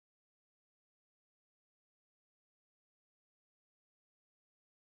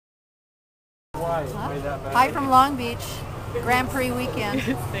Huh? Hi from Long Beach. Grand Prix weekend.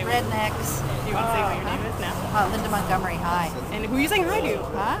 Rednecks. Do you want to say what your name is now? Linda Montgomery. Hi. And who are you saying hi to?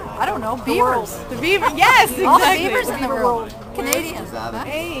 Huh? I don't know. Beavers. The beaver. Yes, exactly. All the beavers in the world. Canadians. Huh?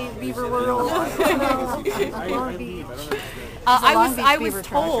 Hey, Beaver World. Long Beach. I was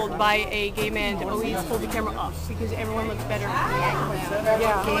told by a gay man to always hold the camera up because everyone looks better.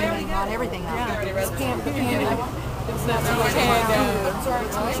 Yeah. Gaming on everything now.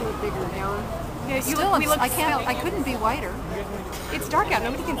 I couldn't be whiter. It's dark out.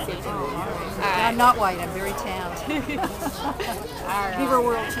 Nobody can see. I'm not white. I'm very tanned. Beaver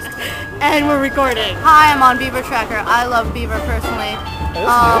World. And we're recording. Hi, I'm on Beaver Tracker. I love Beaver personally.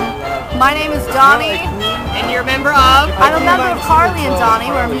 My name is Donnie. And you're a member of? I'm a member of Carly and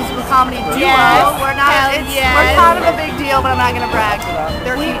Donnie. We're a musical comedy duo. Yes. We're kind of a big deal, but I'm not going to brag.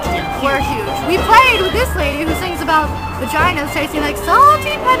 We're huge. We played with this lady who sings about vaginas tasting like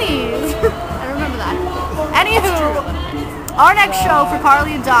salty pennies. I remember that. Anywho, our next show for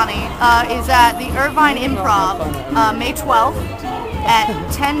Carly and Donnie is at the Irvine Improv, May 12th at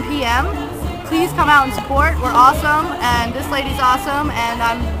 10 p.m. Please come out and support. We're awesome, and this lady's awesome, and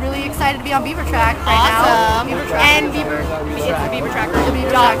I'm really excited to be on Beaver Track right now. Beaver Tracker. And it's the Beaver Tracker.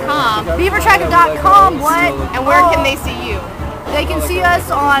 Beavertracker.com. Beavertracker.com. What? And where can they see you? They can see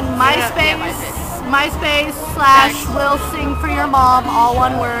us on MySpace. MySpace/Will Sing for Your Mom, all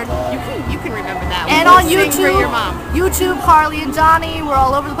one word. You can remember that. And on YouTube, YouTube, Carly and Donnie. We're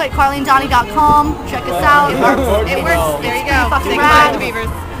all over the place. CarlyandDonnie.com. Check us out. It works. There you go. Fucking Say goodbye rad. to Beavers.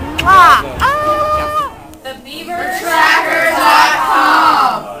 The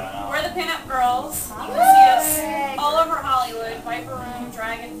BeaverTracker.com. We're the pinup girls. You can see us all over Hollywood, Viper Room,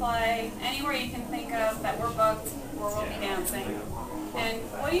 Dragonfly, anywhere you can think of that we're booked or we'll be dancing. And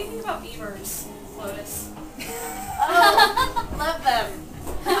what do you think about beavers, Lotus? Love them.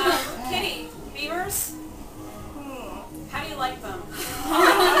 Kitty, beavers? How do you like them?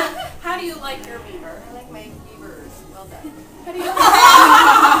 How do you like your beaver? I like my beavers. Well done. How do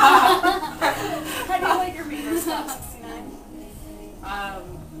you like your beavers? Top 69.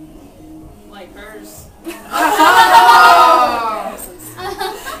 Like hers.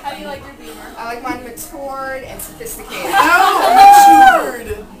 How do you like your beaver? I like mine matured and sophisticated.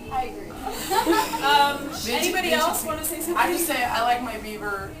 Matured! I agree. Anybody else want to say something? I just say I like my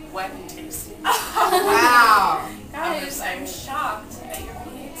beaver wet and tasty. Wow. Guys, I'm shocked at your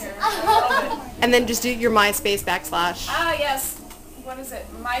behavior. And then just do your MySpace / Yes. What is it?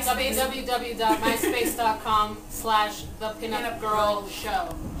 MySpace.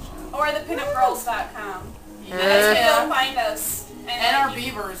 www.myspace.com/thepinupgirlshow. Or thepinupgirls.com. Yeah. That's where you'll find us. And our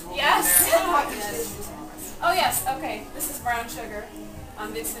beavers will Yes. be there. Oh yes, okay. This is Brown Sugar.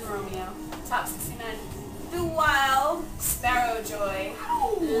 I'm Vixen Romeo. Top 69. The Wild, Sparrow Joy,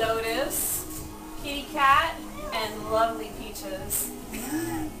 Lotus, Kitty Cat, and Lovely Peaches.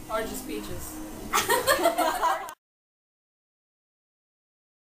 Or just peaches.